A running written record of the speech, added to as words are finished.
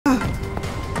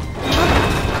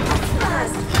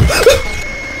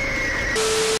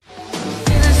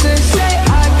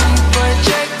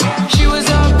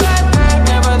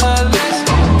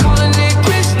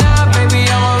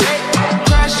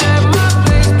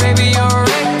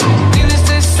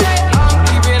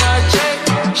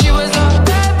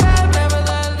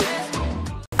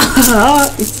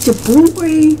It's your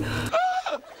boy.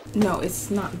 No, it's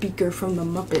not Beaker from the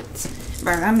Muppets.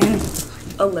 But I mean,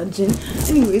 a legend.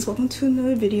 Anyways, welcome to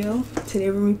another video. Today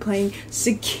we're gonna be playing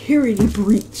Security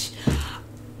Breach.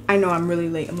 I know I'm really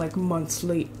late. I'm like months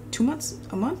late. 2 months?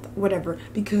 A month? Whatever.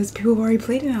 Because people have already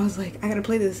played it and I was like, I gotta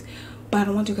play this. But I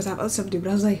don't want to because I have other stuff to do. But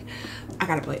I was like, I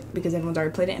gotta play it because everyone's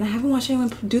already played it. And I haven't watched anyone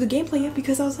do the gameplay yet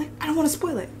because I was like, I don't want to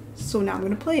spoil it. So now I'm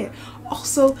gonna play it.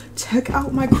 Also, check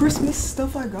out my Christmas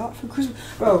stuff I got for Christmas.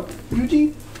 Bro,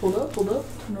 Yuji, hold up,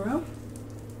 turn around.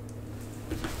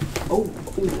 Oh.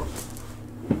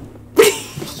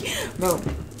 Bro,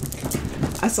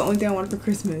 that's the only thing I wanted for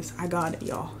Christmas. I got it,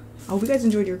 y'all. I hope you guys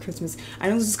enjoyed your Christmas. I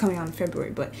know this is coming out in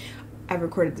February, but I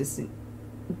recorded this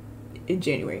in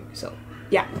January, so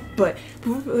yeah. But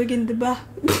before we get into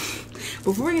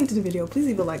the video, please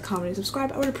leave a like, comment, and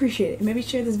subscribe. I would appreciate it. And maybe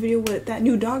share this video with that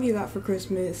new dog you got for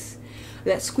Christmas,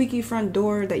 that squeaky front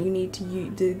door that you need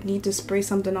to spray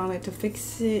something on it to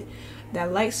fix it,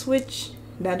 that light switch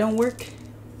that don't work.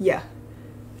 Yeah,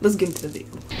 let's get into the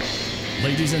video.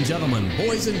 Ladies and gentlemen,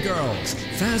 boys and girls,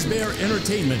 Fazbear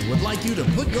Entertainment would like you to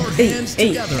put your hands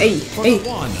together for the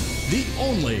one, the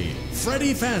only,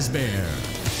 Freddy Fazbear.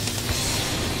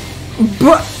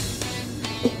 But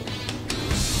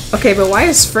okay, but why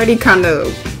is Freddy kind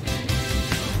of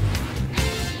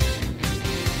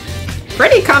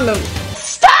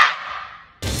stop?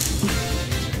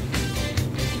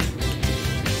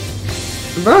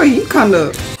 Bro, you kind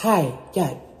of hi.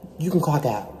 Yeah, you can clock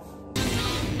out.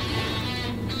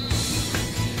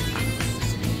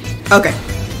 okay.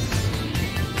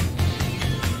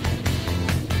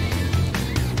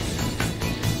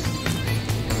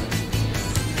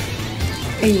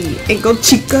 Hey, go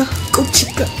chica, go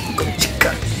chica, go chica.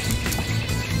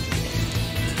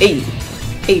 Hey,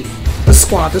 the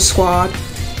squad.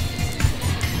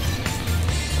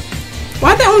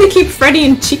 Why'd they only keep Freddy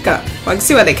and Chica? Well, I can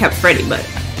see why they kept Freddy, but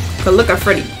look at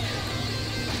Freddy.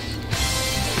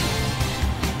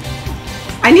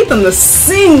 I need them to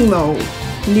sing though.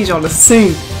 I need y'all to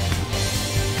sing.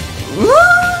 Look.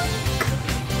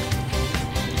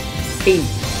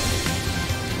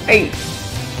 Hey.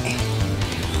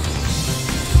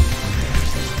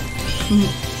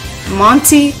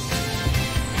 Monty,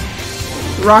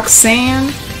 Roxanne,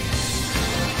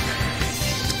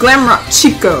 Glamrock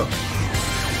Chico,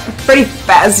 Freddy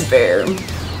Fazbear,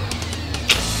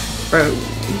 bro.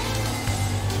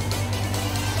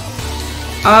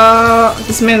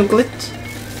 This man glitch.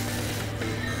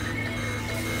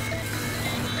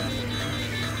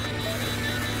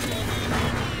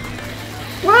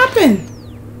 What happened?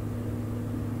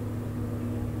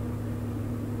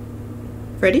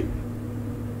 Freddy?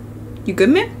 You good,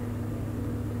 man?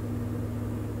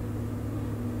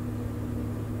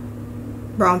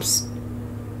 Romps.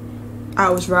 I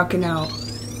was rocking out.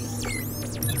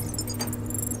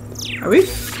 Are we?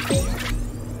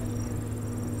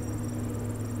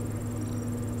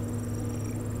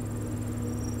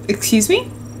 Excuse me?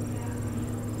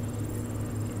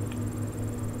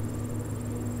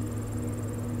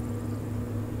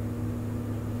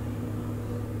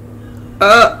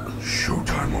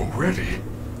 Showtime already?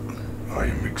 I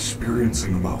am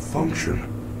experiencing a malfunction.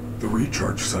 The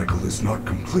recharge cycle is not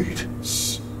complete.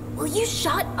 Shh! Will you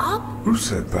shut up? Who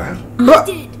said that? I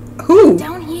did. Who?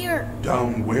 Down here.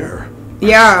 Down where?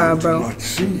 Yeah, I bro. do not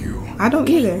see you. I don't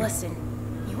either. Listen.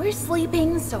 You were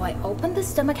sleeping, so I opened the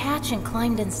stomach hatch and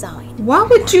climbed inside. Why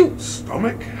would you?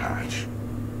 Stomach hatch?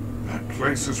 That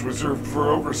place is reserved for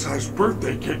oversized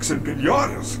birthday cakes and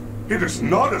piñatas. It is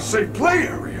not a safe play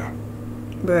area.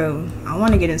 Bro, I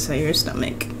want to get inside your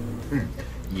stomach.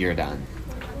 You're done.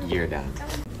 You're done.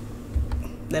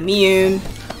 Let me in.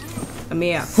 Let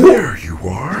me out. There you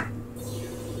are.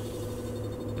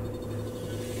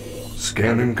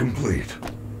 Scanning complete.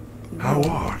 How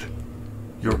odd.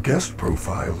 Your guest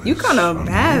profile is You kind of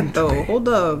bad though. me. Hold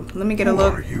up. Let me get a Who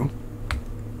look. are you?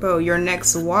 Bro, your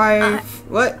next wife.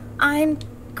 What? I'm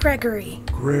Gregory.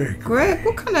 Greg. Greg?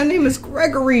 What kind of name is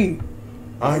Gregory?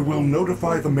 I will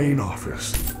notify the main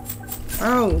office.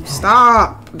 Bro,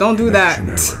 stop. Don't do that.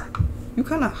 Connection error. You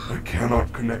kind of. I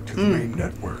cannot connect to the main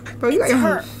network. Bro, you got It's your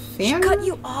her. She fan? cut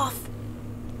you off.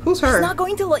 Who's She's her? not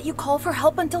going to let you call for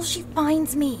help until she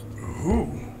finds me. Who?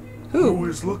 Who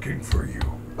is looking for you?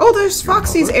 Oh, there's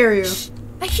Foxy's mother? area.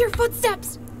 I hear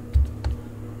footsteps.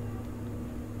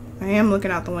 I am looking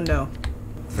out the window.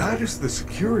 That is the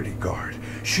security guard.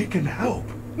 She can help.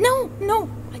 No,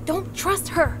 I don't trust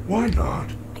her. Why not?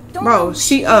 I don't Bro, know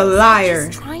she who a is.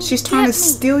 liar. She's trying to get me.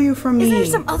 steal you from Is me. there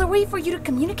some other way for you to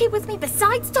communicate with me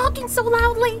besides talking so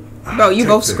loudly? Bro, you Take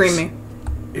both this. screaming.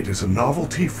 It is a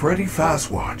novelty Freddy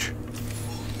Fazwatch.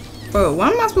 Bro,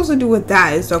 what am I supposed to do with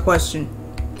that is the question.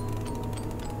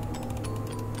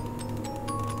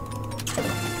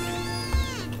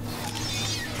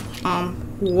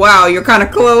 Wow, you're kind of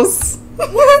close.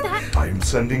 I am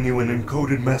sending you an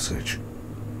encoded message.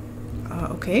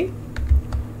 Okay.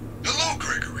 Hello,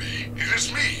 Gregory. It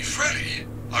is me, Freddy.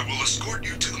 I will escort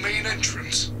you to the main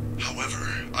entrance. However,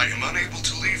 I am unable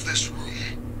to leave this room.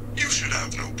 You should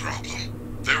have no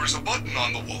problem. There is a button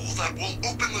on the wall that will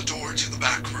open the door to the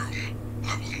back room.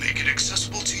 I will make it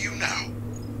accessible to you now.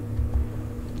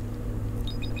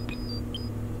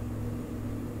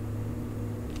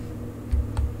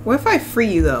 What if I free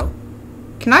you though?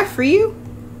 Can I free you?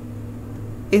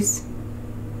 It's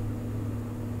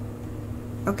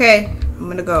okay. I'm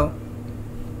gonna go.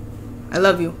 I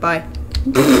love you. Bye.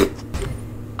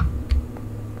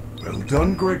 Well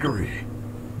done, Gregory.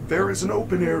 There is an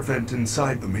open-air vent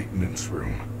inside the maintenance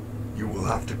room. You will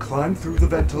have to climb through the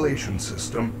ventilation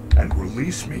system and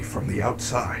release me from the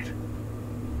outside.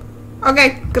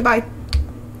 Okay, goodbye.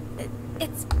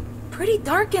 It's pretty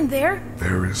dark in there.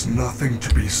 There is nothing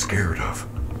to be scared of.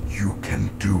 You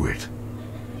can do it.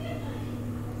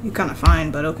 You're kind of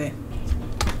fine, but okay.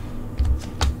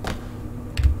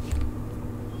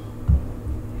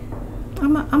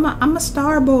 I'm a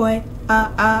star boy.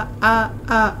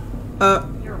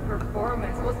 Your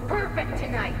performance was perfect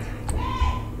tonight.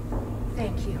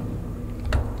 Thank you.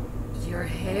 Your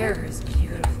hair is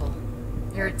beautiful.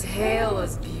 Your tail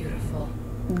is beautiful.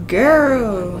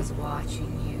 Girl. Everyone was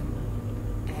watching you.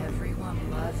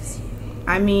 Everyone loves you.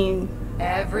 I mean,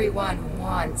 everyone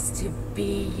wants to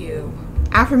be you.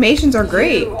 Affirmations are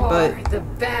great, you are but the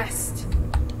best.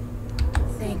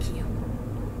 Thank you.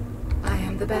 I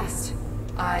am the best.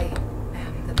 I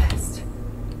am the best.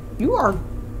 You are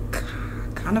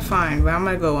kind of fine, but I'm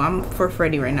gonna go. I'm for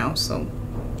Freddy right now, so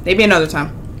maybe another time.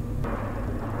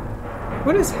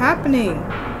 What is happening?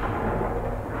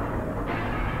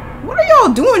 What are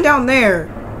y'all doing down there?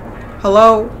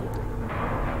 Hello?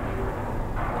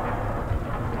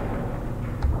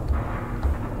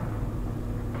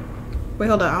 Wait,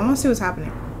 hold on. I want to see what's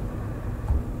happening.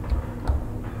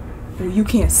 Oh, you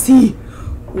can't see.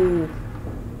 Ooh.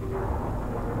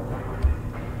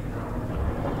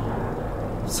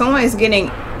 Someone is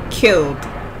getting killed.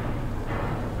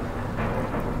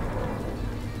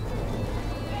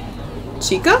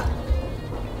 Chica?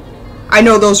 I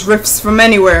know those riffs from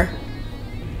anywhere.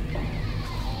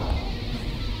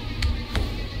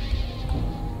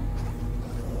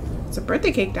 It's a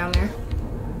birthday cake down there.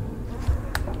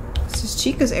 This is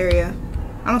Chica's area.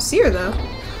 I don't see her though.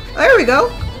 Oh, there we go.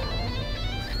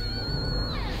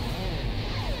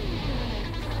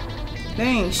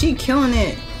 Dang, she killing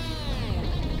it.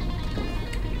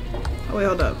 Oh wait,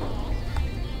 hold up.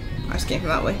 I just came from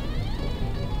that way.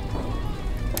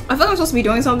 I thought I was supposed to be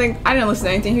doing something. I didn't listen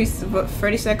to anything what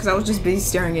Freddy said because I was just busy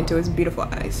staring into his beautiful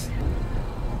eyes.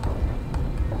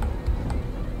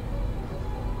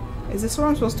 Is this where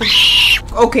I'm supposed to?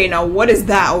 Okay, now what is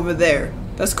that over there?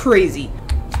 That's crazy.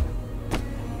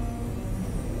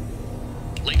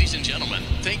 Ladies and gentlemen,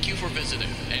 thank you for visiting,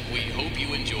 and we hope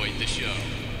you enjoyed the show.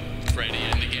 Freddy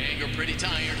and the gang are pretty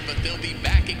tired, but they'll be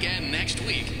back again next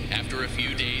week after a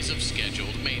few days of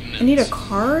scheduled maintenance. I need a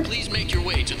card? Please make your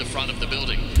way to the front of the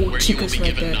building, Ooh, where you will Chica's be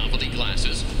right given there. novelty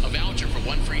glasses, a voucher for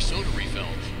 1 free soda refill,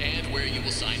 and where you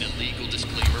will sign a legal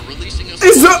disclaimer releasing us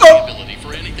from liability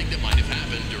for anything that might have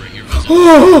happened during your visit.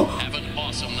 Have an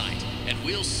awesome night, and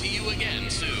we'll see you again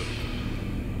soon.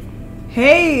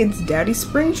 Hey, it's Daddy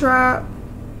Springtrap.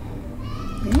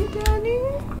 Hey, Daddy.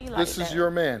 This is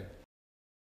your man.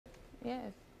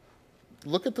 Yes,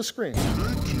 Look at the screen.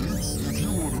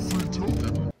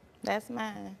 that's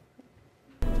mine.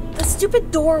 The stupid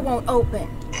door won't open.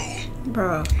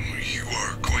 Bruh. You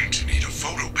are going to need a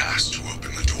photo pass to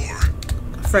open the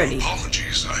door. Freddy.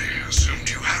 Apologies, I assumed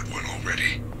you had one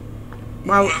already.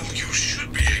 Wow. Well, you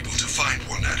should be able to find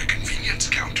one at a convenience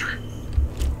counter.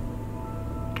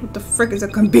 What the frick is a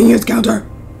convenience counter?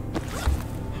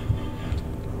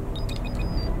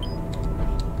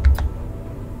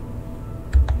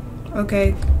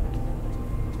 Okay.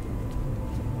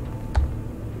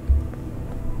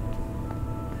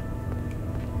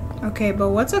 Okay, but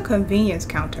what's a convenience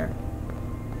counter?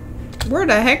 Where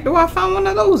the heck do I find one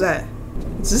of those at?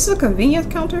 Is this a convenience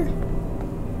counter?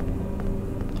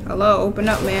 Hello, open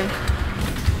up, man.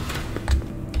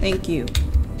 Thank you.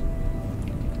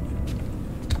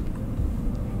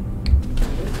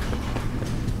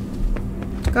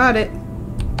 Got it.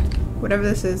 Whatever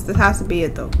this is, this has to be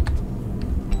it though.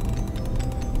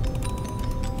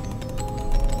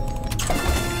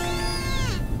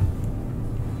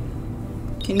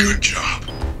 Good job.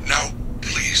 Now,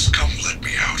 please come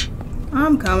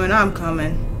I'm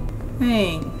coming.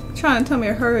 Hey, trying to tell me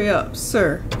to hurry up,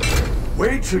 sir.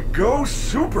 Way to go,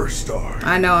 superstar.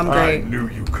 I know, I'm great. I knew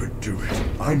you could do it.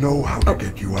 I know how to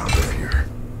get you out of here.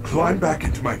 Climb back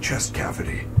into my chest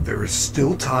cavity. There is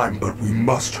still time, but we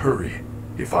must hurry.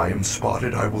 If I am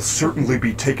spotted, I will certainly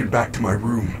be taken back to my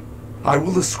room. I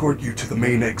will escort you to the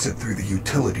main exit through the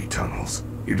utility tunnels.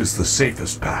 It is the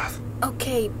safest path.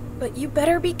 Okay, but you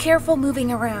better be careful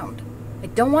moving around. I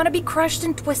don't want to be crushed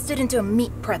and twisted into a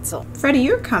meat pretzel. Freddy,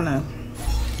 you're kind of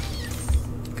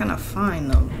fine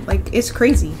though. Like, it's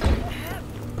crazy.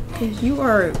 'Cause you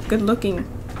are good looking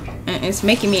and it's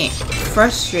making me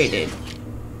frustrated.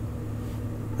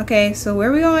 Okay, so where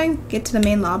are we going? Get to the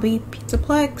main lobby?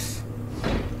 Pizzaplex?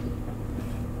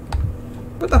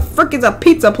 What the frick is a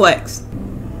pizzaplex?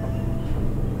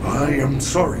 I am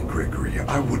sorry, Gregory.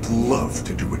 I would love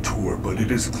to do a tour, but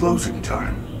it is closing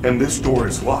time, and this door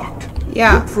is locked.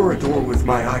 Yeah. Look for a door with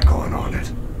my icon on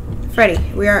it. Freddy,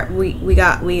 we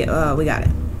got it.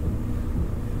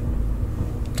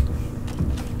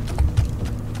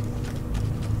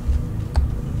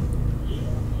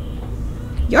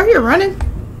 Y'all here running?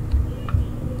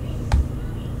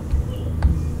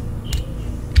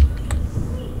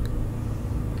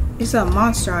 There's a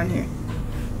monster on here.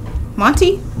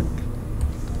 Monty?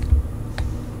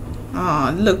 Oh,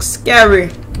 it looks scary.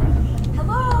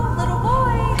 Hello, little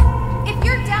boy. If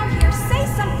you're down here, say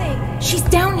something. She's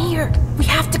down here. We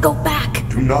have to go back.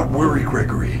 Do not worry,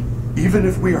 Gregory. Even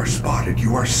if we are spotted,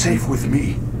 you are safe with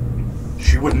me.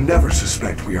 She would never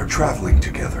suspect we are traveling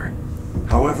together.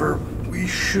 However, we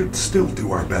should still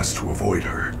do our best to avoid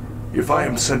her. If I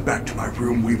am sent back to my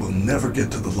room, we will never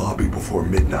get to the lobby before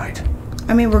midnight.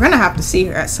 I mean, we're gonna have to see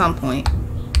her at some point.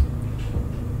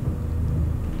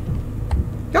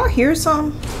 Y'all hear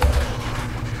some?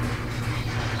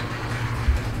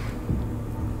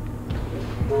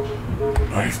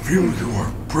 I feel you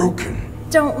are broken.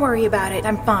 Don't worry about it.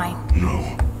 I'm fine.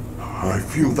 No, I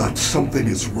feel that something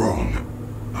is wrong.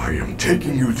 I am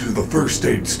taking you to the first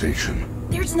aid station.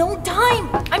 There's no time.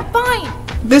 I'm fine.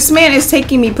 This man is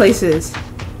taking me places.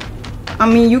 I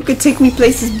mean, you could take me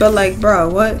places, but like, bro,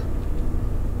 what?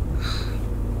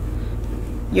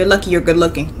 You're lucky you're good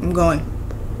looking. I'm going.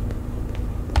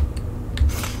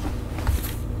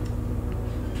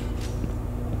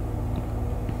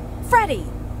 Freddy,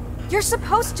 you're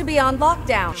supposed to be on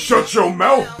lockdown. Shut your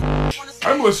mouth!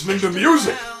 I'm listening to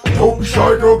music! Don't be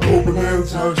shy, girl, go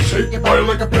bonanza. Shake your body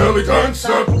like a belly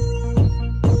dancer.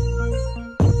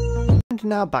 And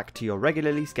now back to your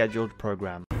regularly scheduled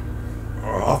program.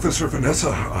 Officer Vanessa,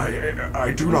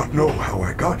 I do not know how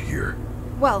I got here.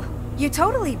 Well, you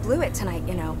totally blew it tonight,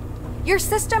 you know. Your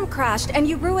system crashed and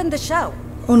you ruined the show.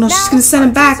 Oh no, she's gonna send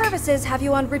him back. Services have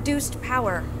you on reduced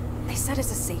power. They said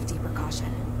as a safety precaution.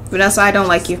 Vanessa, I don't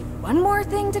like you. One more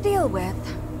thing to deal with.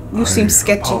 You seem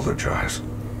sketchy. I apologize.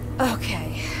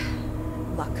 Okay.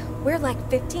 Look, we're like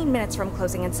 15 minutes from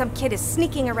closing and some kid is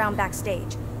sneaking around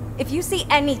backstage. If you see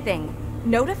anything,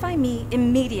 notify me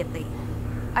immediately.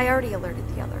 I already alerted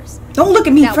the others. Don't look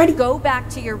at me, now, Freddy. Go back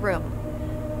to your room.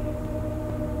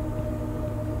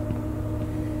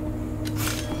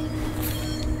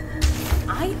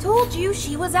 I told you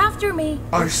she was after me.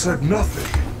 I said nothing.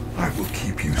 I will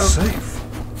keep you safe.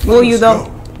 Will you Let's though?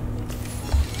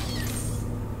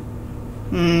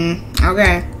 go.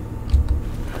 Okay.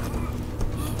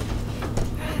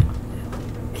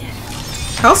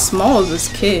 How small is this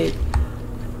kid?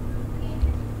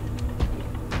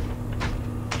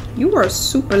 You are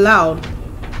super loud.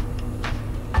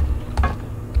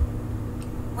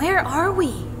 Where are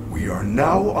we? We are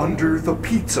now under the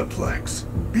Pizzaplex.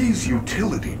 These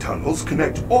utility tunnels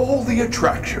connect all the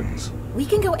attractions. We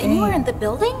can go anywhere in the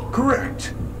building?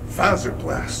 Correct.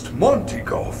 Fazerblast, Monty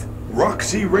Golf,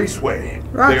 Roxy Raceway.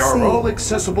 Roxy. They are all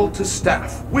accessible to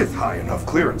staff, with high enough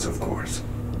clearance, of course.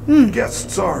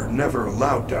 Guests are never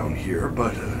allowed down here,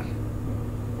 but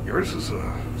yours is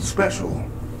a special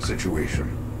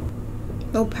situation.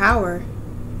 No power.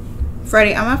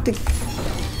 Freddy, I'm gonna have to...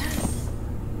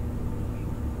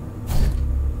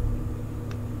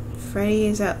 Freddy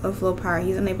is of low power.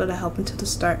 He's unable to help until the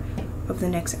start of the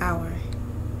next hour.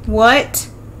 What?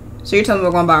 So you're telling me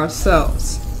we're going by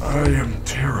ourselves? I am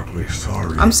terribly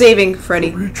sorry. I'm saving Freddy.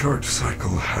 The recharge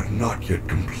cycle had not yet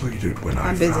completed when I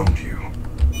I'm busy. found you.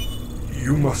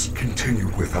 You must continue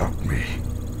without me.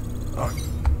 I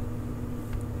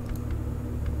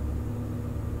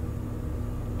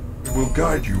will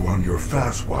guide you on your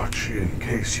fast watch in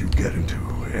case you get into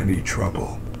any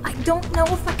trouble. I don't know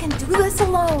if I can do this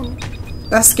alone.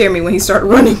 That scared me when he started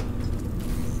running.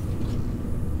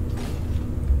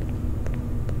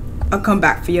 I'll come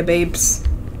back for you, babes.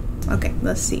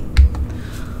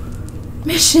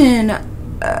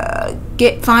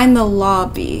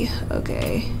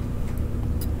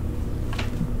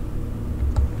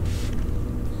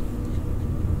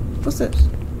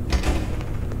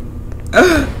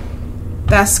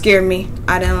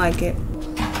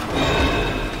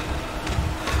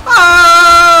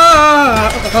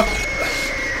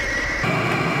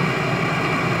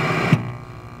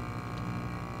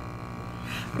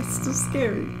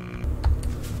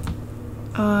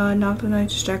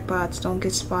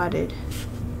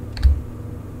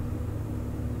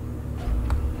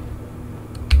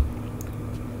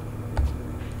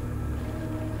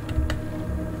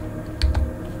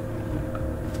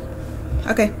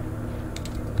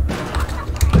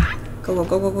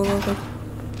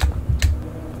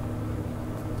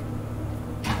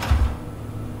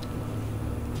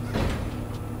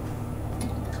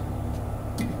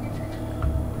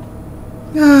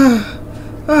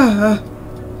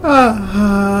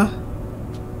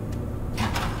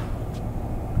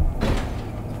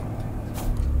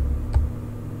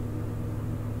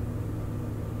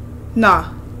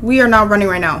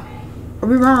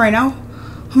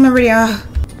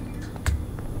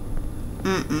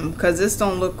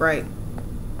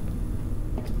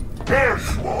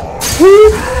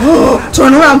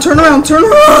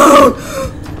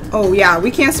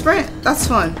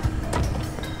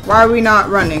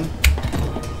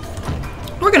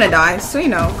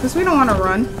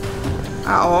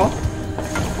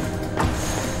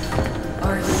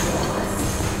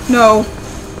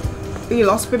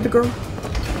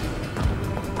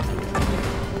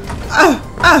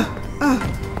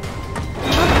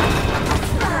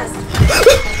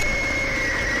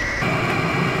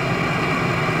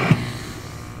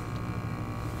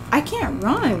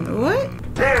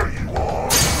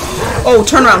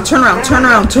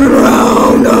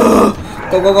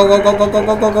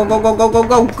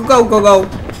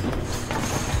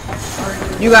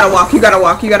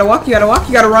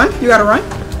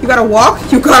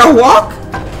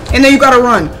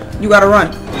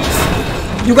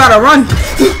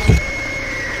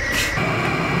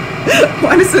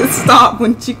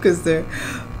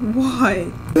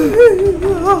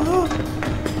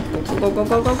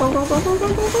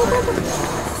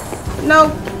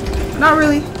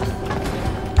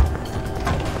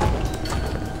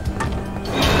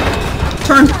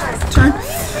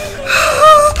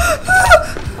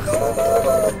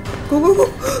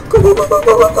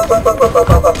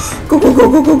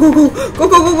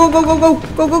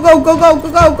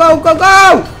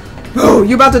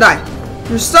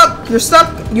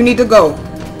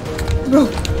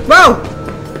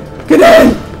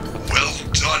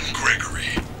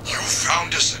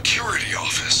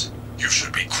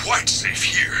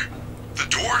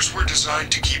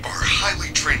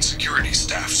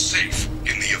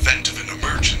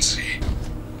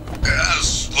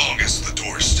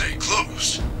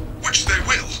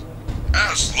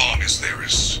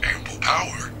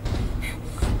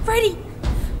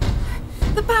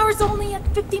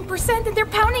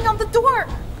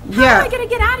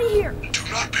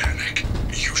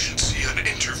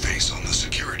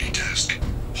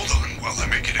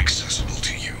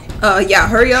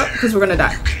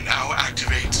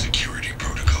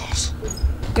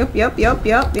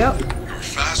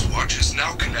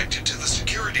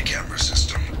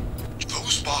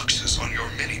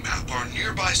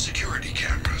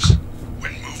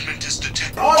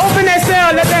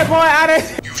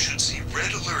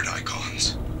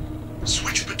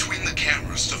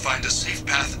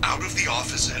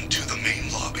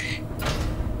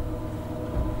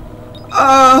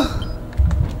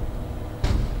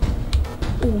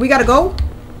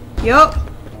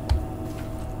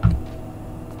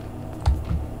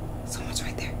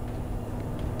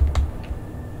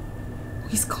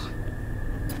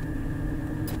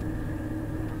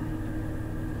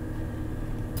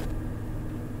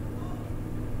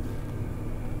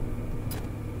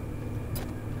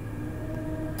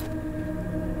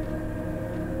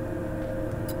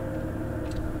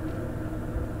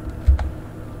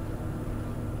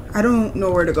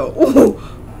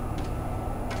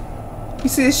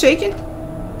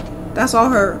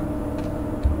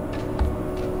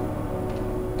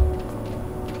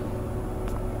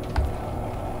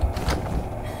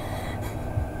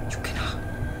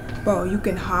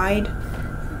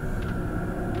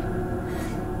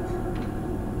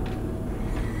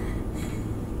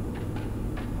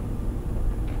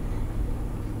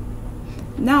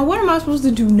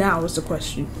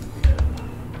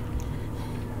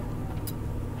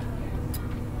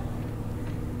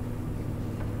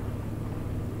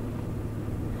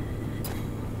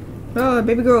 Oh, the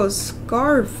baby girl is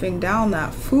scarfing down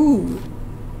that food.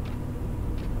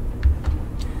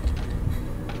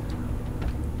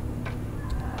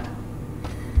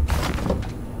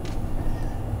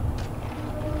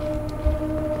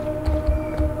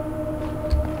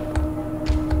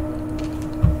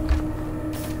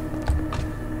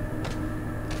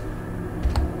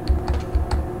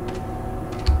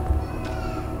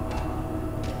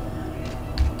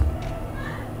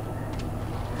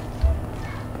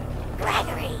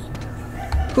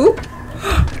 Who?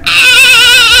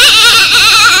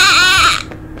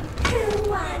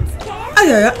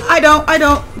 I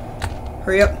don't.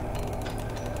 Hurry up.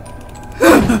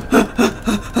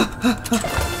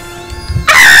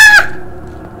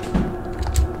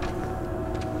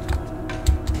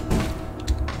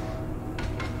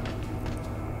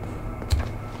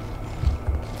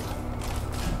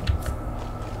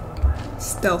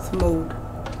 Stealth mode.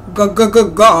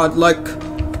 God, like.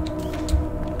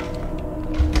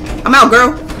 I'm out,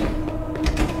 girl.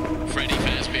 Freddy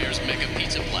Fazbear's Mega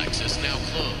Pizzaplex is now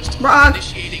closed. Rock.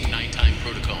 Initiating nighttime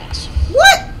protocols.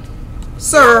 What?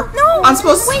 Sir, No, I'm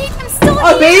supposed wait, I'm still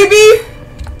a here. baby?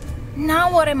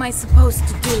 Now what am I supposed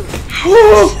to do?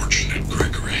 Unfortunate,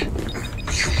 Gregory.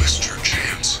 You missed your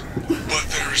chance. But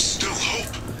there is still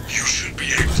hope. You should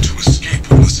be able to escape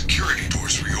when the security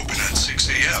doors reopen at 6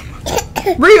 a.m.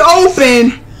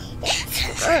 Reopen? Keep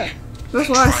moving. That's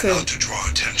what I Try said. not to draw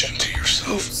attention to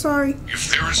yourself. Oh, sorry. If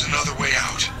there is another way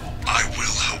out, I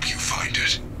will help you find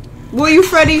it. Will you,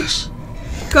 Freddy?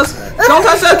 Cause don't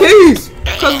touch that keys.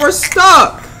 Cause we're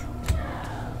stuck.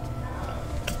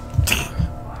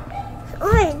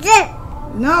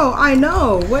 No, I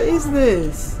know. What is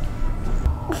this?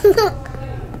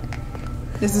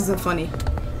 This isn't funny.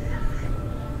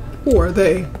 Who are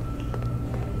they?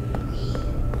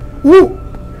 Woo!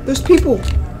 There's people.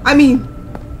 I mean,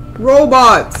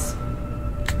 robots.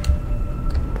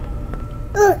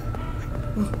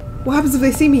 What happens if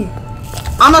they see me?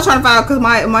 I'm not trying to find out because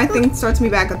my thing starts me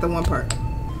back at the one part.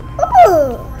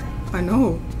 I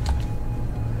know.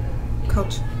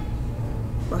 Couch.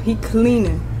 Bro, he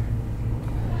cleaning.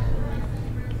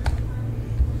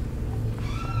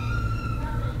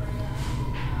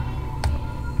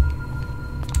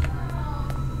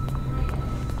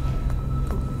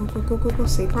 Go.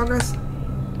 Save progress.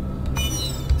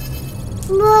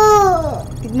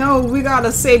 No, we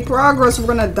gotta save progress. We're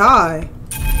gonna die.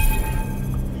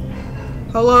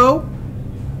 Hello?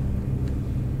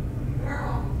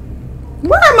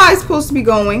 Where am I supposed to be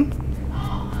going?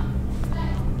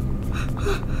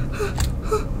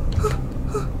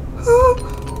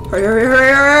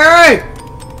 Hurry.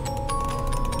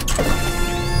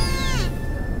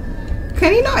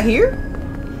 Can he not hear?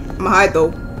 I'ma hide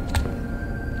though.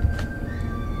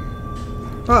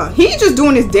 He's just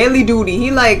doing his daily duty. He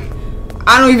like,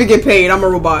 I don't even get paid. I'm a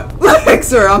robot. Like,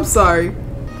 sir, I'm sorry.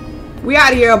 We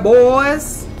out of here,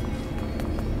 boys.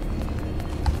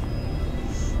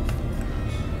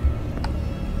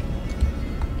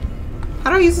 How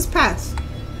do I use this pass?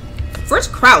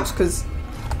 First crouch, cause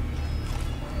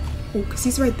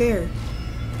he's right there.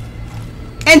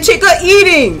 And Chica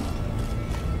eating.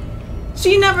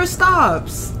 She never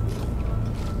stops.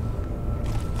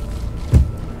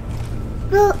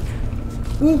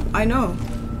 Ooh, I know.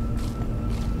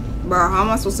 Bro, how am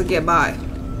I supposed to get by?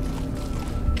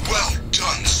 Well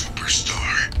done,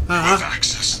 superstar. You have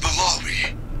accessed the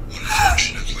lobby.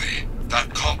 Unfortunately,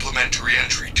 that complimentary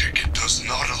entry ticket does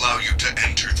not allow you to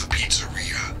enter the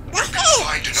pizzeria. You can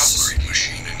find an upgrade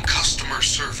machine in customer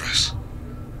service.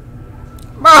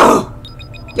 Bro!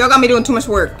 Y'all got me doing too much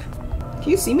work. Can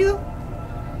you see me though?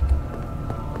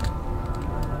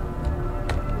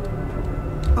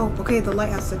 Oh, okay, the light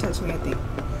has to touch me, I think.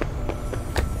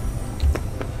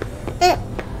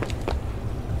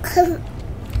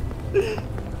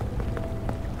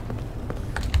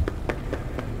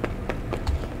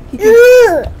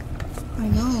 I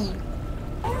know.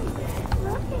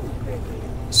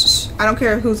 Shh, I don't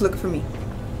care who's looking for me.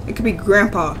 It could be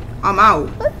Grandpa. I'm out.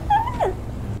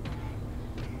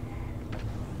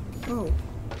 Oh.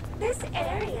 This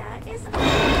area is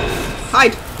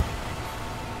Hide.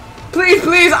 Please,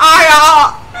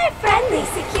 My friendly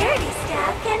security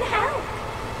staff can help.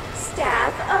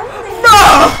 Staff only.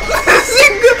 No!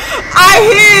 I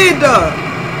hid!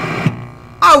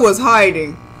 I was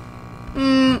hiding.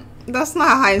 That's not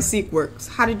how hide and seek works.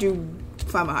 How did you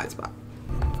find my hide spot?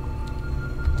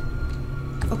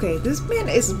 Okay, this man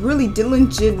is really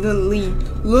diligently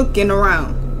looking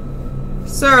around.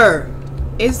 Sir,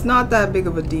 it's not that big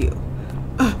of a deal.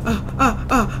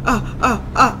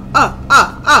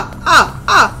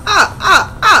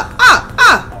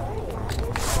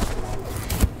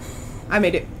 I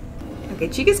made it. Okay,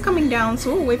 Chica's coming down,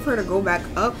 so we'll wait for her to go back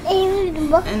up.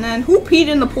 And then who peed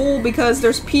in the pool because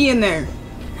there's pee in there?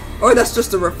 Or that's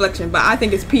just a reflection, but I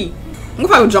think it's pee. I'm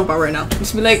gonna jump out right now.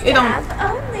 Just be like, it don't.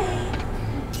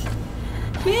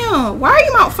 Yeah, why are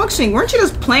you malfunctioning? Weren't you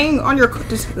just playing on your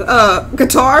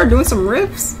guitar, doing some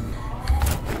riffs?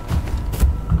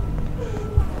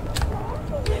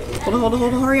 Hold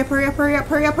on, hurry up.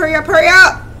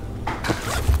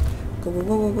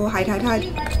 Go, hide.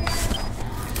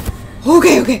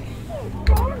 Okay.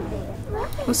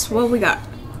 What we got?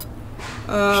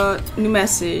 New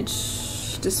message.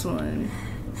 This one.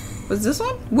 Was this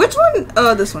one? Which one?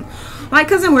 This one. My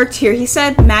cousin worked here. He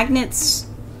said magnets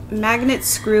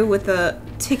screw with the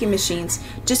ticket machines.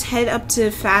 Just head up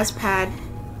to FastPad.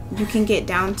 You can get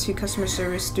down to customer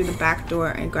service through the back door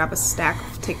and grab a stack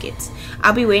of tickets.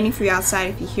 I'll be waiting for you outside.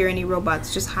 If you hear any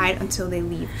robots, just hide until they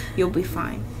leave. You'll be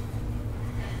fine.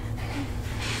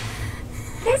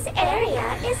 This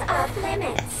area is off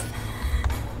limits.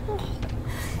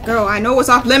 Girl, I know what's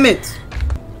off limits.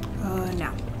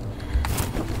 Now.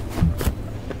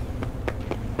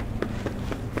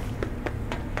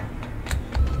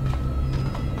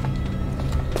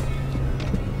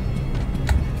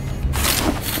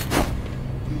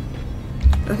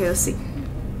 Okay, let's see.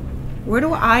 Where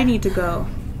do I need to go?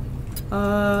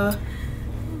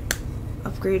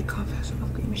 Upgrade compass,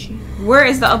 upgrade machine. Where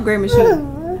is the upgrade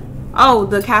machine? Oh,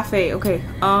 the cafe. Okay.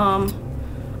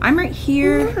 I'm right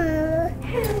here.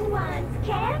 Who wants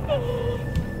candy?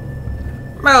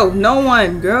 Bro, no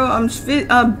one, girl. I'm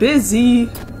busy.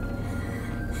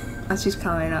 Oh, she's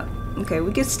coming up. Okay,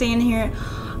 we can stay in here.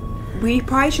 We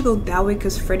probably should go that way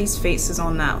because Freddy's face is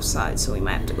on the outside, so we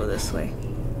might have to go this way.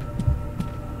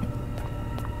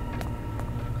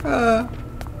 Our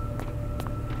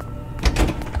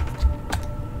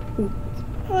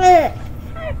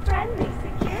friendly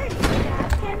security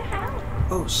staff can help.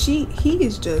 Oh, he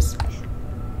is just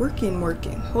working.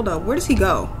 Hold up, where does he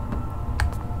go?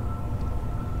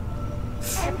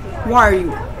 Why are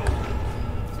you?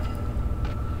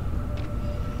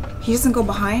 He doesn't go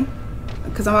behind?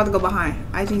 Because I'm about to go behind.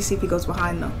 I need to see if he goes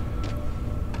behind though.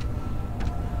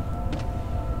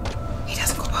 He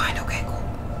doesn't go behind. Okay, cool.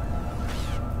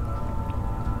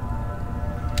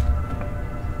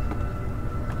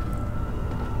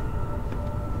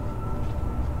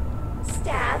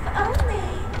 Staff only.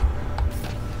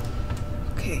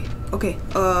 Okay.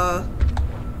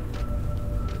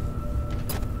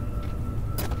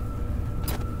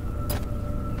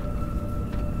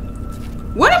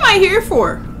 What am I here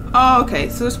for? Oh, okay.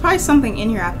 So there's probably something in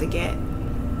here I have to get.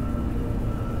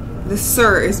 The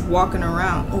sir is walking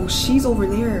around. Oh, she's over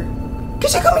there. Can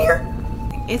she come here?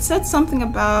 It said something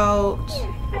about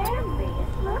Your family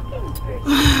is looking for you.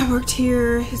 I worked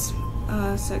here. His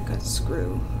said got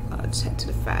screw. Just head to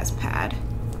the fast pad.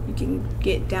 You can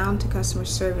get down to customer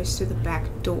service through the back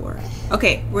door.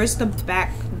 Okay, where's the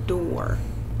back door?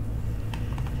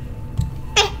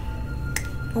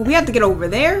 Oh, we have to get over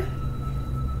there?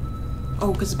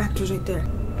 Oh, because the back door's right there.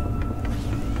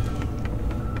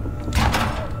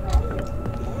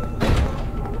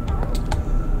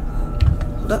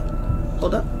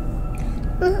 Hold up.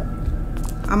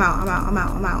 I'm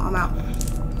out.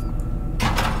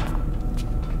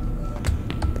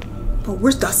 But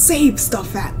where's the save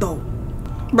stuff at though?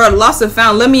 Bro, lost and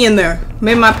found. Let me in there.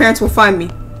 Maybe my parents will find me.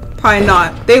 Probably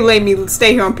not. They let me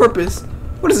stay here on purpose.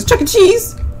 What is this, Chuck E.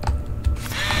 Cheese?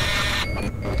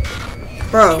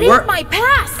 Bro, where's my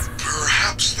pass?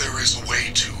 Perhaps there is a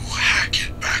way to hack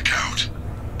it back out.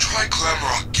 Try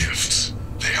Glamrock Gifts.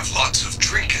 They have lots of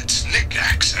trinkets,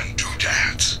 knickknacks, and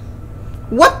doodads.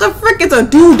 What the frick is a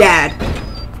doodad?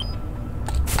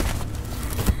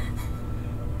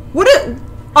 What is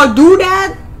a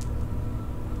doodad?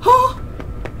 Huh?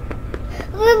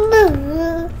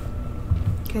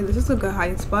 Okay, this is a good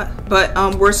hiding spot, but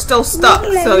we're still stuck,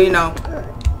 so you know.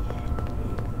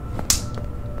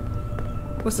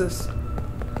 What's this?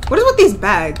 What is with these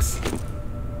bags?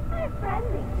 Our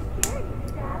friendly security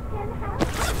staff can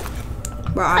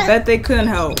help. Bro, I bet they couldn't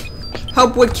help.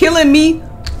 Help with killing me?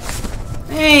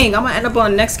 Dang, I'm gonna end up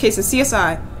on the next case of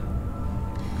CSI.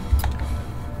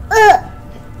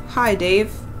 Hi,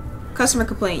 Dave. Customer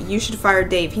complaint. You should fire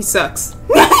Dave. He sucks.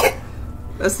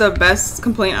 That's the best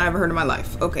complaint I ever heard in my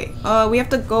life. Okay. We have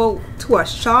to go to a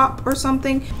shop or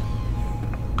something.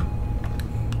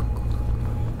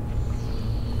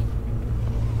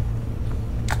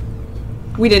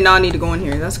 We did not need to go in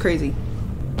here. That's crazy.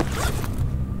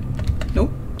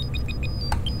 Nope.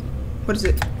 What is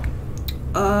it?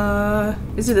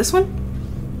 Is it this one?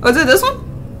 Oh, is it this one?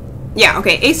 Yeah,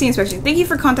 okay. AC inspection. Thank you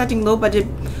for contacting low budget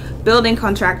Building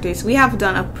contractors, we have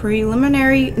done a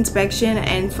preliminary inspection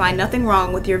and find nothing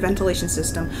wrong with your ventilation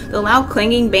system. The loud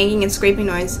clanging, banging, and scraping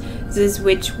noises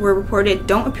which were reported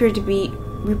don't appear to be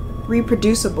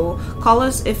reproducible. Call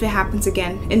us if it happens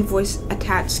again. Invoice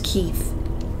attached, Keith.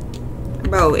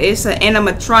 Bro, it's an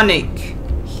animatronic.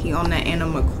 He on that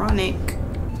animatronic.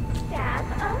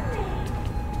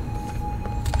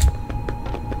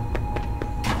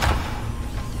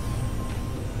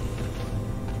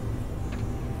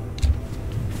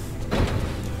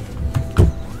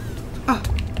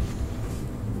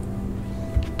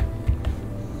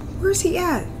 Where's he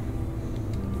at?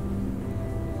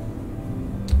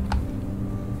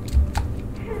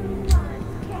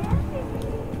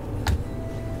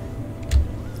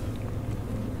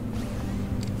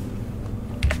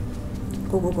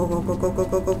 Go, go, go, go, go, go, go,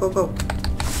 go, go, go, go.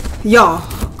 Y'all,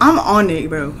 I'm on it,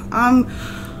 bro.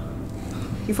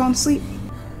 You falling asleep?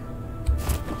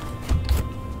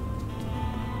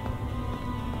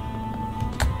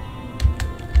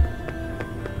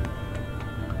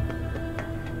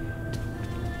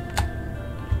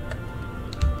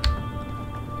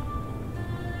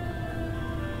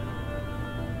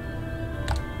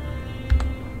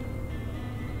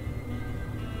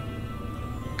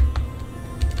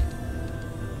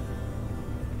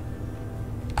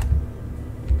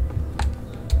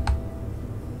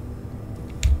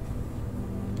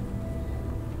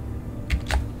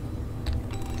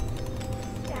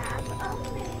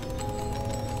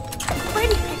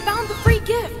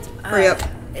 Hurry up.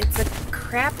 It's a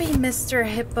crappy Mr.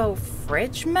 Hippo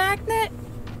fridge magnet?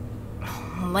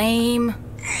 Lame.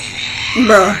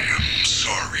 Bro. I am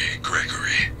sorry,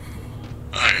 Gregory.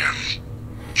 I am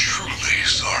truly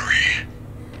sorry.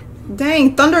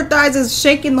 Dang, Thunder Thighs is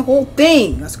shaking the whole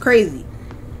thing. That's crazy.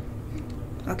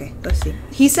 Okay, let's see.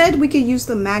 He said we could use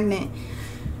the magnet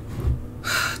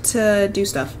to do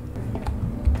stuff.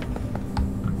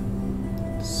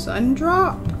 Sun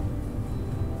drop?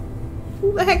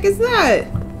 Who the heck is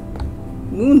that?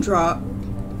 Moon drop?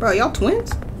 Bro, y'all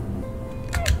twins?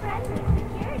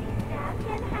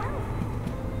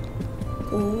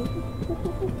 Oh.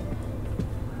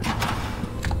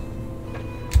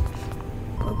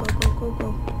 Go, go, go, go, go.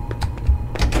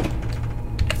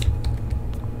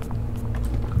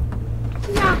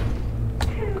 Yeah.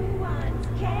 Who wants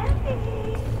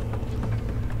candy?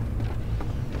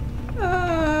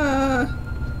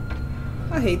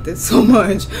 I hate this so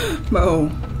much, bro.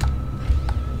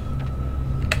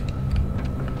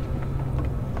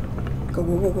 Go,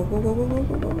 go, go, go, go, go, go,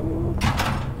 go, go,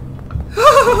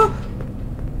 go.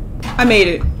 I made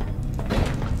it.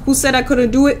 Who said I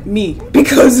couldn't do it? Me.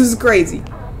 Because it's crazy.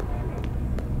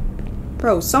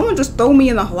 Bro, someone just throw me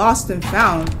in the lost and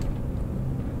found.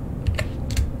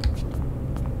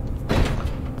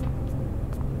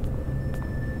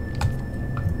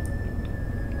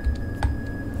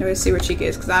 Let me see where Chica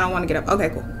is, because I don't want to get up. Okay,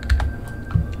 cool.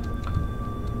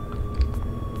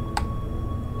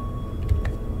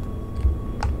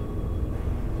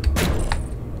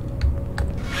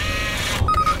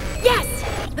 Yes!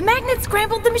 The magnet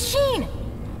scrambled the machine!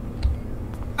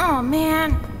 Oh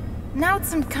man. Now it's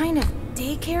some kind of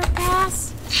daycare pass?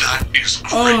 That is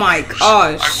great. Oh my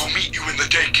gosh. I will meet you in the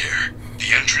daycare.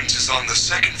 The entrance is on the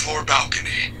second floor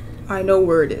balcony. I know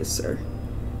where it is, sir.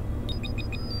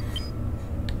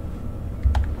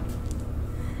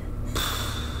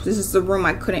 This is the room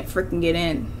I couldn't freaking get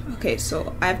in. Okay,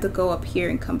 so I have to go up here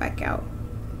and come back out.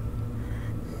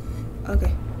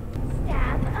 Okay.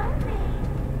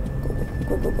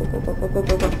 Go, go, go, go, go, go, go, go,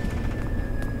 go, go.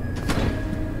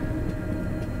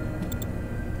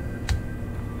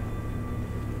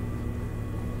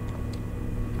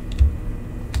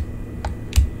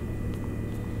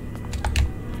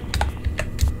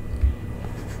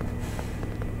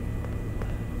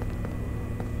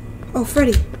 Oh,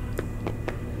 Freddy.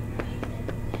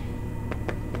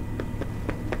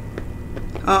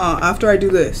 After I do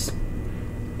this.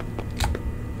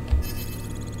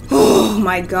 Oh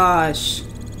my gosh.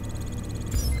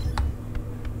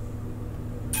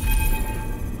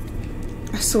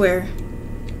 I swear.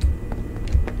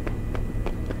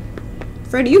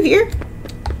 Freddy, you here?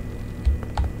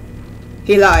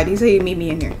 He lied. He said he'd meet me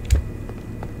in here.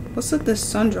 What's with this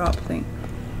sun drop thing?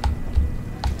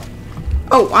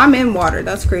 Oh, I'm in water.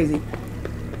 That's crazy.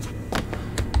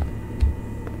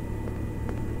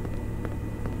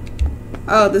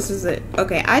 Oh, this is it.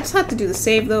 Okay, I just have to do the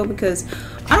save though because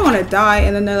I don't want to die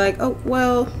and then they're like, oh,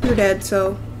 well, you're dead,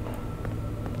 so.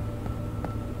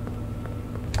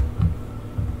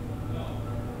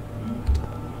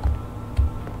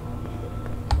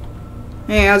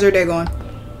 Hey, how's your day going?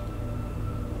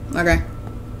 Okay.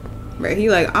 Right, he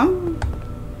like,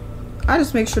 I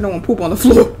just make sure no one poop on the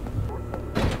floor.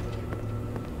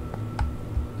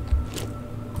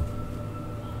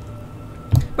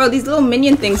 Bro, these little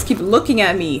minion things keep looking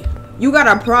at me. You got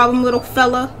a problem, little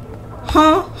fella?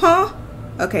 Huh?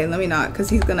 Okay, let me not,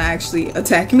 because he's gonna actually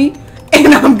attack me,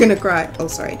 and I'm gonna cry. Oh,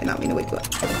 sorry, I did not mean to wake you up.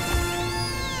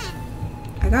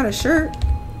 I got a shirt.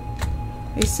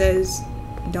 It says,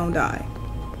 don't die.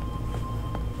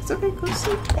 It's okay, go to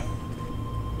sleep.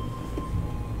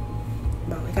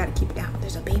 Bro, I gotta keep it down.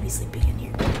 There's a baby sleeping in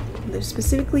here. They're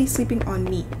specifically sleeping on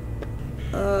me.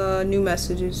 New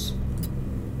messages.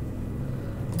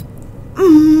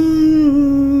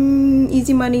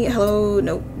 Easy money. Hello.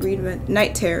 Nope. Read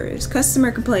night terrors.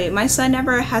 Customer complaint. My son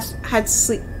never had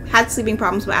sleeping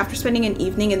problems, but after spending an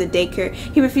evening in the daycare,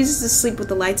 he refuses to sleep with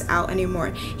the lights out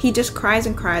anymore. He just cries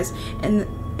and cries, and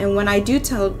when I do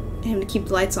tell him to keep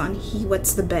the lights on, he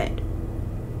wets the bed.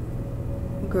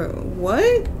 Girl,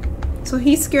 what? So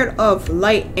he's scared of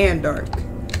light and dark.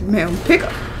 Man, pick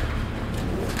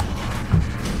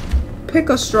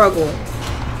a struggle.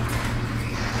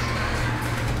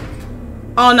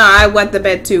 Oh no, I wet the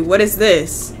bed too. What is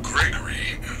this?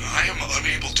 Gregory, I am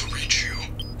unable to reach you.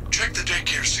 Check the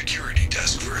daycare security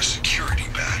desk for a security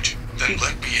badge, then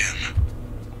let me in.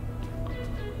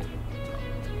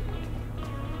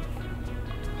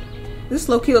 This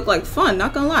low-key look like fun,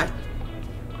 not gonna lie.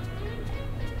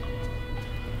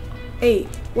 Hey,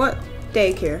 what?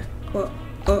 Daycare.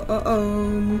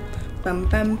 Bam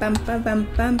bam bam bam bam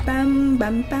bam bam bam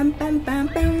bam bam bam bam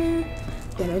bam.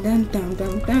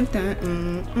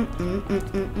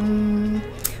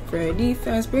 Freddy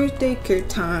first birthday care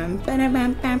time. We're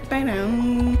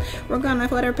gonna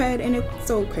let her pet and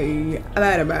it's okay.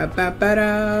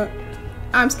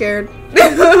 I'm scared.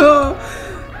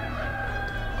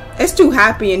 It's too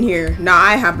happy in here. Nah,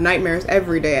 I have nightmares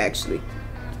every day actually.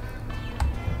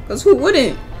 Cause who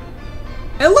wouldn't?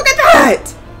 And look at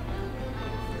that!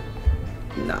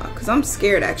 Nah, cause I'm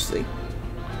scared actually.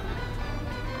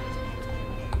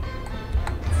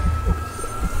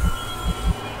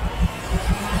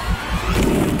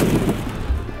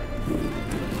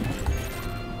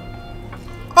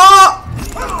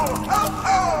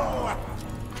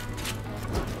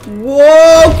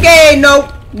 Okay,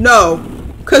 no.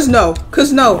 Cause no.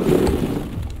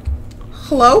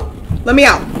 Hello? Let me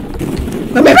out.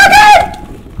 Let me back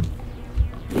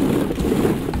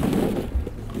in!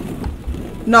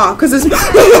 Nah, cause it's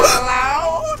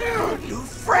Hello? New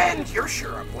friend, you're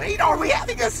sure I'm late. Are we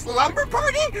having a slumber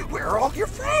party? Where are all your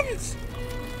friends?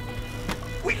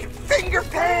 We can finger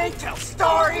paint, tell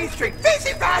stories, drink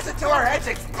fizzy fast until our heads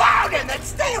explode, and then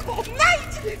stay up all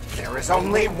night. There is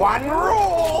only one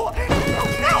rule. No!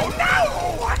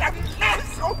 What a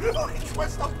mess! Which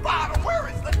was the bottom? Where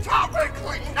is the top?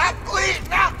 Clean up.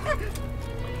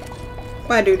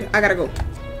 Bye, dude. I gotta go.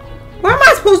 Where am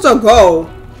I supposed to go?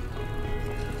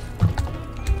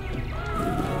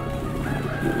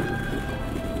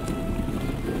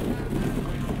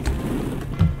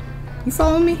 You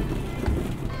following me?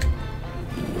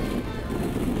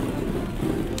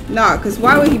 Nah, cause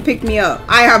why would he pick me up?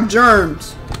 I have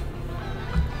germs.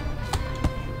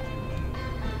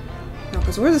 No,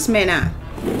 cause where's this man at?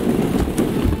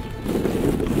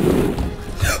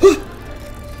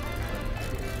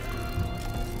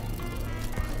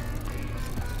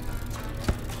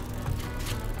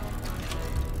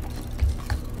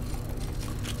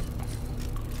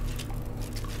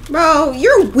 Bro,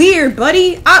 you're weird,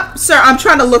 buddy. Sir, I'm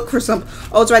trying to look for some.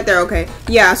 Oh, it's right there. Okay.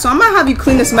 Yeah, so I'm gonna have you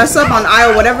clean this mess up on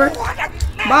aisle whatever.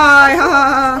 Bye. Ha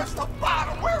ha.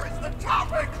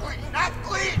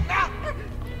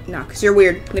 Nah, cause you're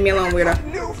weird. Leave me alone, weirdo.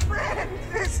 New friend,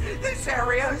 this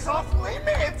area is off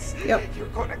limits. Yep. You're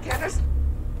gonna get us.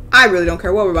 I really don't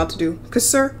care what we're about to do, cause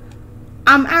sir,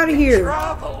 I'm out of here.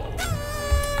 Trouble.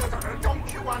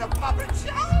 Don't you want a puppet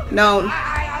show? No. I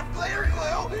have glitter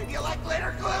glue. You like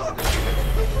glitter glue?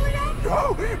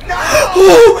 No!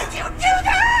 Would you do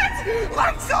that?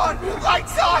 Lights on!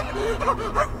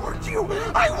 I warned you!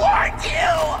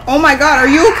 Oh my god, are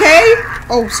you okay?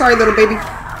 Oh, sorry, little baby.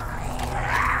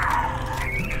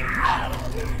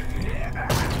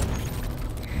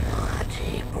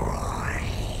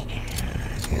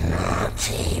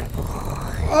 Naughty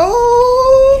boy.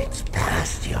 Oh! It's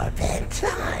past your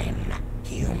bedtime.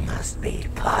 You must be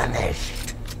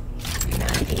punished.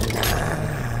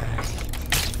 99.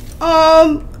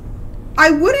 I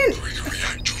wouldn't. Gregory,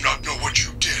 I do not know what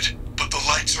you did, but the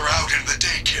lights are out in the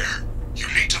daycare. You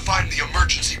need to find the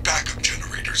emergency backup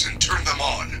generators and turn them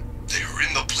on. They are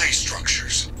in the play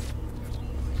structures.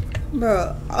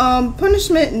 Bruh,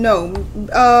 punishment, no.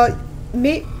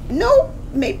 No.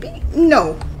 maybe?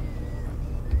 No.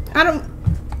 I don't...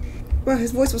 Well,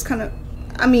 his voice was kind of...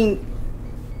 I mean,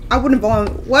 I wouldn't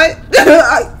what?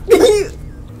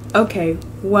 Okay,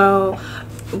 well,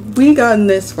 we gotten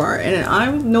this far, and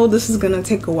I know this is gonna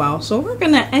take a while, so we're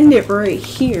gonna end it right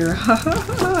here.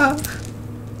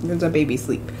 There's a baby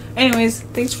sleep. Anyways,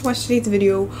 thanks for watching today's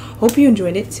video. Hope you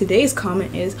enjoyed it. Today's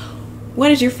comment is, what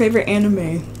is your favorite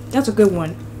anime? That's a good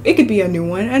one. It could be a new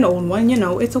one, an old one, you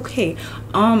know, it's okay.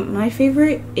 My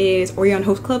favorite is Orion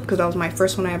Host Club, because that was my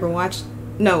first one I ever watched.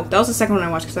 No, that was the second one I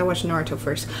watched, because I watched Naruto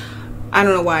first. I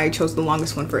don't know why I chose the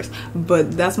longest one first,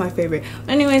 but that's my favorite.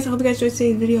 Anyways, I hope you guys enjoyed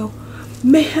today's video.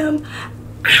 Mayhem.